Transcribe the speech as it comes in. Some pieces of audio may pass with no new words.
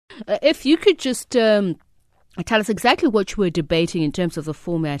If you could just tell us exactly what you were debating in terms of the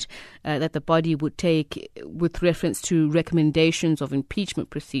format that the body would take with reference to recommendations of impeachment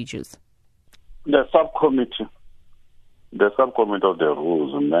procedures. The subcommittee of the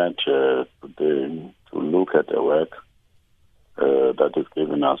rules met today to look at the work that is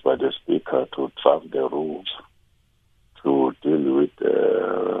given us by the Speaker to draft the rules to deal with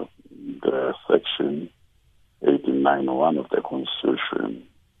the Section 89(1) of the Constitution.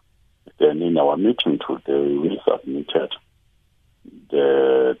 Then in our meeting today, we submitted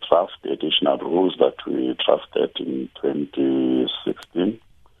the draft additional rules that we drafted in 2016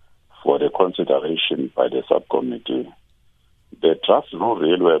 for the consideration by the subcommittee. The draft rules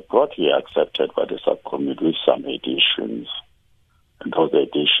really were broadly accepted by the subcommittee with some additions. And those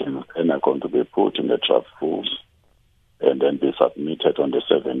additions then are going to be put in the draft rules and then be submitted on the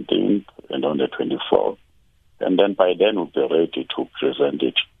 17th and on the 24th. And then by then we'll be ready to present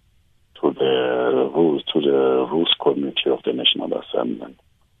it to the Rules Committee of the National Assembly.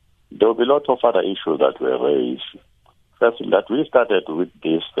 There will be a lot of other issues that were raised. First, that we started with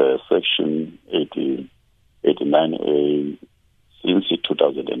this Section 89A since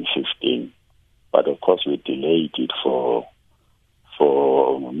 2015, but of course we delayed it for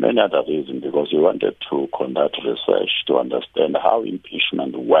many other reasons, because we wanted to conduct research to understand how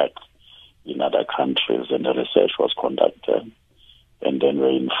impeachment works in other countries, and the research was conducted, and then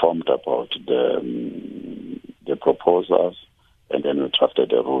we informed about the proposals, and then we drafted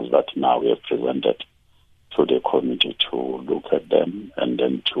the rules that now we have presented to the committee to look at them and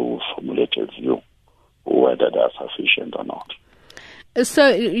then to formulate a view whether they are sufficient or not.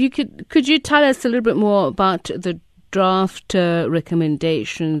 So could you tell us a little bit more about the draft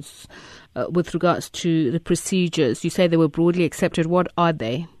recommendations with regards to the procedures? You say they were broadly accepted. What are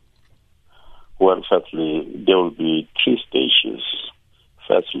they? Well, firstly, there will be three stages.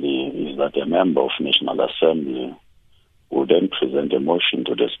 Firstly, is that a member of National Assembly will then present a motion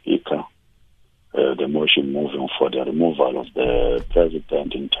to the Speaker, the motion moving for the removal of the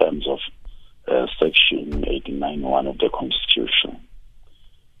President in terms of Section 89(1) of the Constitution.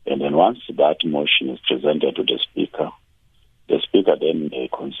 And then once that motion is presented to the Speaker then may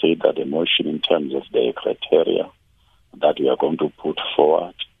consider the motion in terms of the criteria that we are going to put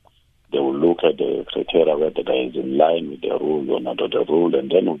forward. They will look at the criteria whether that is in line with the rule or not of the rule, and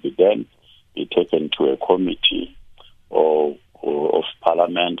then will be taken to a committee of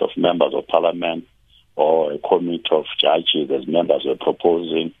Parliament, of members of Parliament, or a committee of judges as members are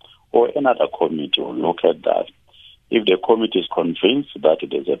proposing, or another committee will look at that. If the committee is convinced that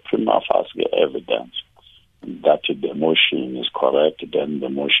there is a prima facie evidence that the motion is correct, then the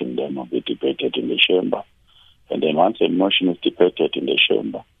motion then will be debated in the chamber. And then once a motion is debated in the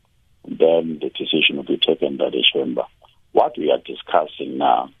chamber, then the decision will be taken by the chamber. What we are discussing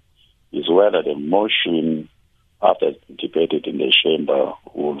now is whether the motion, after it's debated in the chamber,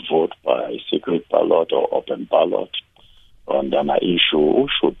 will vote by secret ballot or open ballot on an issue who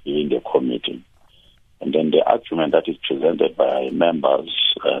should be in the committee. And then the argument that is presented by members,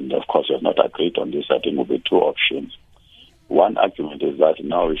 and of course we have not agreed on this, I think will be two options. One argument is that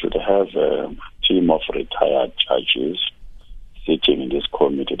now we should have a team of retired judges sitting in this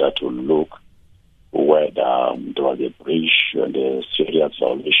committee that will look whether there was a breach and a serious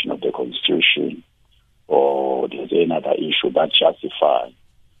violation of the Constitution, or there's another issue that justifies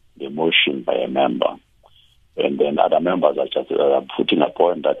the motion by a member. And then other members are putting a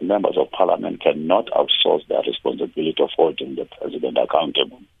point that members of Parliament cannot outsource their responsibility of holding the President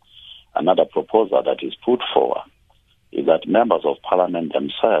accountable. Another proposal that is put forward is that members of Parliament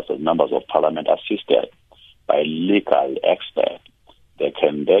themselves, as members of Parliament assisted by legal experts, they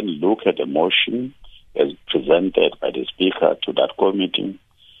can then look at the motion as presented by the Speaker to that committee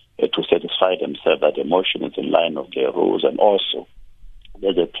to satisfy themselves that the motion is in line of their rules, and also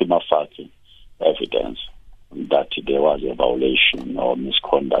there's a prima facie evidence that there was a violation or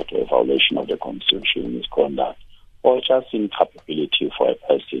misconduct, or a violation of the Constitution, misconduct, or just incapability for a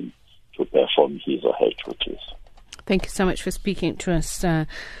person to perform his or her duties. Thank you so much for speaking to us.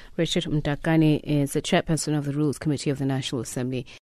 Richard Mdakane is the chairperson of the Rules Committee of the National Assembly.